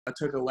I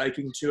took a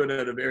liking to it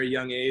at a very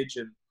young age,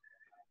 and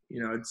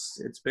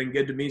it's been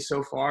good to me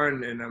so far,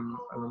 and I'm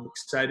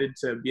excited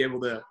to be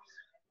able to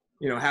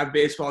have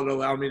baseball to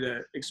allow me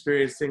to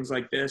experience things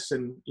like this,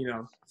 and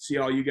see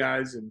all you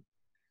guys, and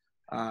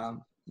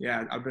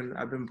yeah, I've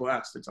been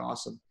blessed. It's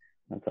awesome.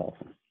 That's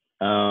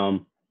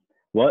awesome.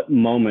 What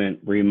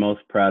moment were you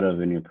most proud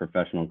of in your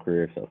professional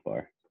career so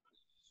far?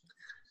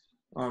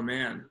 Oh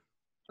man,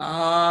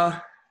 there's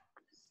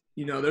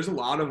a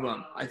lot of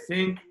them. I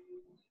think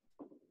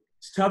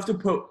it's tough to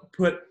put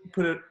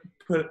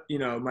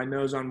my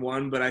nose on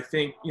one, but I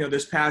think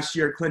this past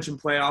year clinching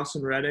playoffs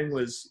in Reading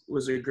was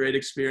a great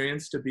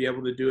experience to be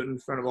able to do it in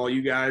front of all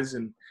you guys,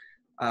 and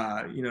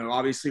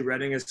obviously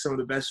Reading has some of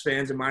the best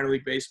fans in minor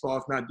league baseball,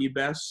 if not the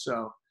best.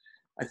 So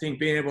I think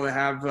being able to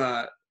have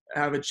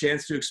a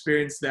chance to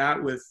experience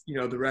that with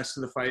the rest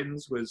of the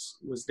Fightins was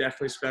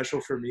definitely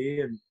special for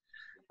me, and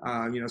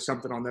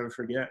something I'll never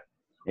forget.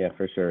 Yeah,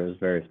 for sure. It was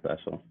very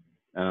special.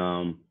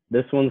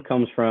 This one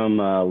comes from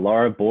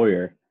Laura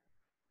Boyer.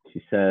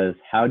 She says,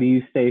 how do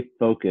you stay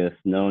focused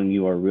knowing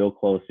you are real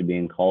close to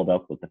being called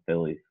up with the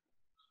Phillies?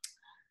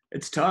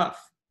 It's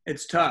tough. I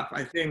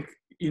think,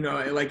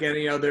 like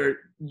any other,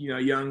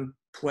 young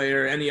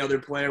player, any other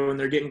player, when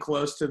they're getting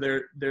close to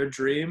their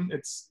dream,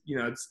 it's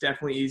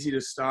definitely easy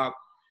to stop,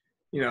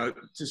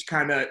 just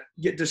kind of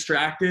get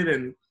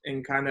distracted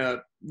and kind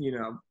of,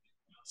 you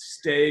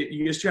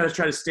just try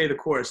to stay the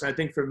course. And I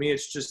think for me,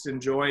 it's just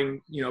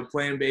enjoying,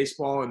 playing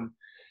baseball and,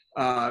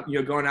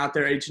 going out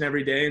there each and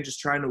every day and just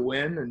trying to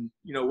win. And,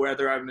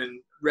 whether I'm in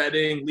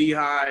Reading,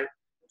 Lehigh,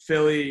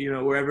 Philly,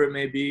 wherever it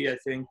may be, I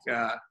think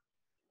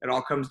it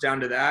all comes down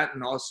to that,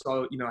 and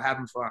also,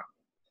 having fun.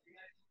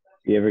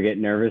 Do you ever get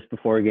nervous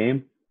before a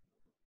game?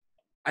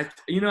 I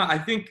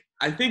think,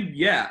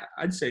 yeah,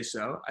 I'd say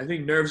so. I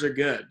think nerves are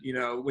good.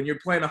 When you're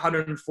playing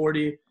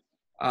 140,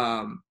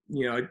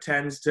 it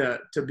tends to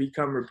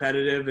become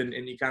repetitive, and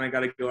you kind of got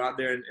to go out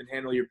there and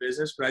handle your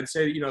business. But I'd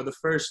say, the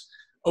first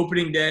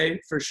opening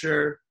day for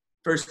sure,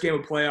 first game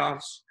of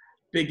playoffs,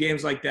 big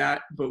games like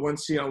that. But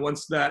once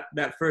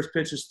that first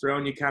pitch is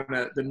thrown, you kind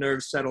of, the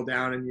nerves settle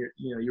down, and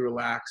you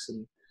relax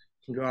and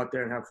can go out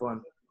there and have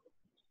fun.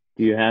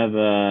 Do you have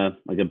a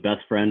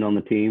best friend on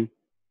the team?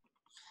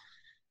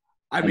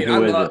 I mean, I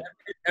love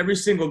every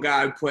single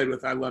guy I've played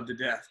with. I love to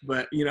death.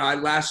 But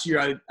last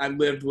year I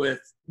lived with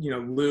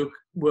Luke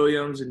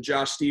Williams and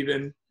Josh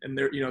Steven, and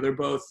they're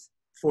both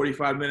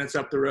 45 minutes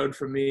up the road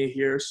from me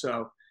here.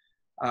 So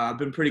I've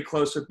been pretty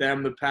close with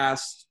them the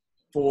past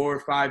 4 or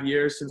 5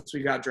 years since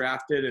we got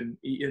drafted,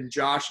 and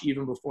Josh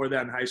even before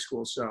that in high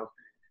school. So,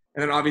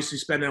 and then obviously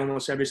spending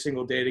almost every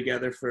single day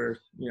together for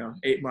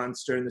 8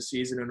 months during the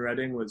season in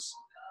Reading was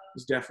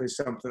definitely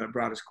something that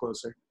brought us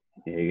closer.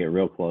 Yeah, you get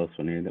real close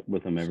when you're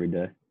with them every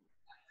day.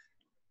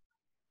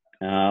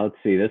 Let's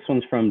see. This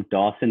one's from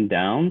Dawson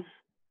Downs.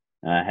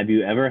 Have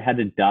you ever had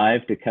to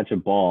dive to catch a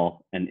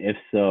ball? And if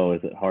so,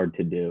 is it hard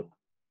to do?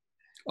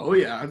 Oh,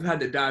 yeah. I've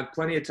had to dive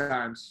plenty of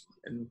times.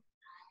 And,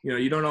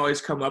 you don't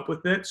always come up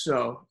with it.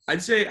 So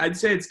I'd say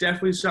it's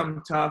definitely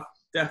something tough,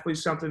 definitely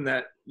something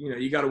that,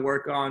 you got to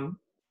work on.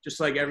 Just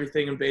like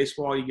everything in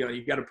baseball,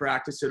 you got to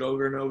practice it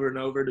over and over and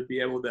over to be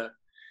able to,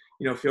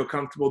 feel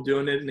comfortable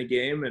doing it in the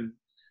game. And,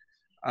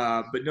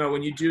 but no,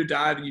 when you do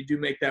dive and you do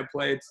make that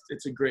play,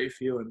 it's a great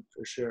feeling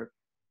for sure.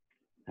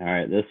 All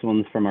right. This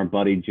one's from our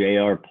buddy,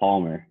 J.R.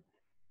 Palmer.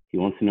 He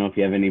wants to know if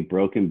you have any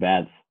broken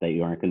bats that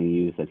you aren't going to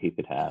use that he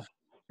could have.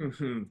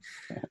 Mm-hmm.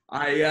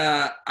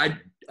 I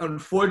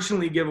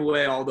unfortunately give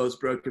away all those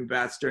broken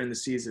bats during the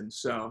season.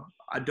 So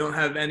I don't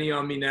have any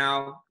on me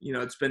now.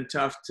 It's been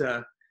tough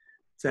to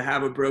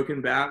have a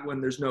broken bat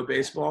when there's no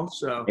baseball.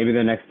 So maybe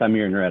the next time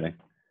you're in Reading.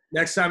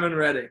 Next time in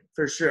Reading,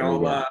 for sure.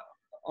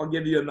 I'll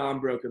give you a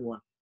non-broken one.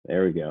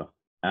 There we go.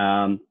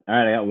 All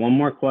right, I got one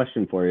more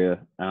question for you.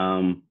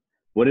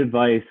 What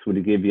advice would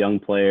you give young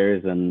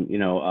players and,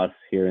 us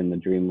here in the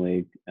Dream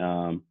League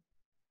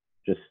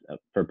just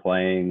for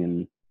playing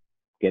and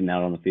getting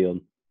out on the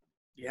field?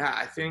 Yeah,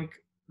 I think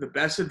the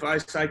best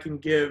advice I can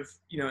give,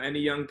 any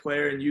young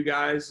player, and you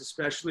guys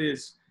especially,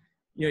 is,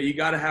 you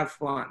got to have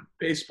fun.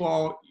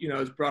 Baseball,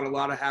 has brought a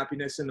lot of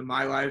happiness into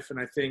my life. And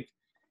I think,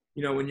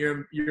 when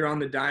you're on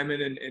the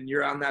diamond and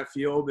you're on that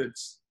field,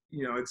 it's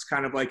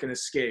kind of like an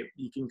escape.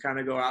 You can kind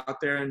of go out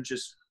there and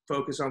just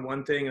focus on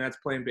one thing, and that's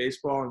playing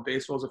baseball. And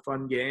baseball's a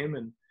fun game.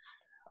 And,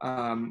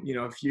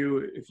 if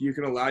you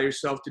can allow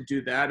yourself to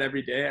do that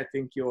every day, I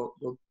think you'll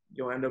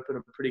end up in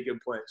a pretty good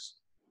place.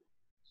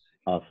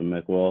 Awesome,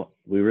 Mick. Well,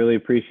 we really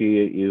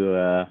appreciate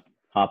you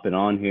hopping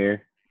on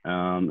here. It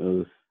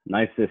was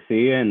nice to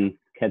see you and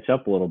catch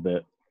up a little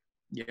bit.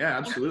 Yeah,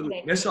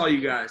 absolutely. Miss all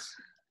you guys.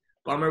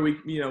 Bummer we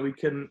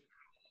couldn't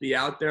be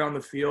out there on the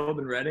field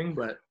in Reading,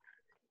 but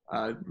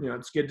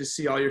it's good to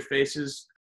see all your faces